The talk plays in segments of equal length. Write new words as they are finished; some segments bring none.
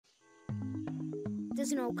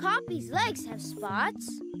Does an okapi's legs have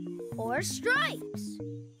spots or stripes?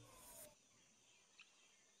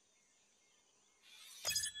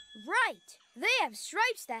 Right, they have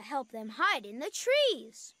stripes that help them hide in the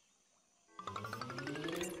trees.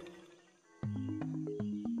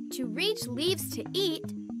 To reach leaves to eat,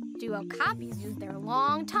 do okapis use their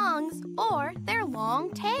long tongues or their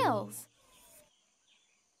long tails?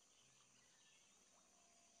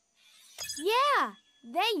 Yeah,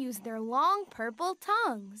 they use their long purple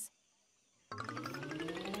tongues.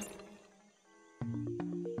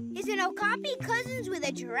 Is an okapi cousins with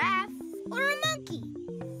a giraffe or a monkey?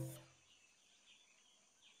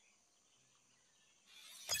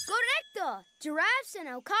 Correcto! Giraffes and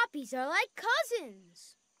okapis are like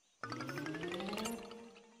cousins.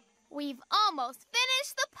 We've almost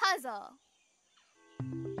finished the puzzle.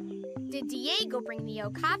 Did Diego bring the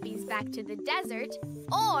okapis back to the desert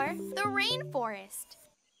or the rainforest?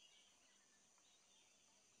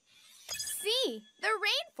 See, the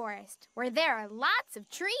rainforest, where there are lots of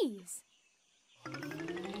trees. Yay!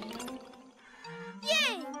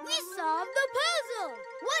 We solved the puzzle!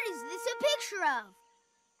 What is this a picture of?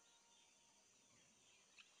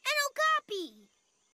 An okapi!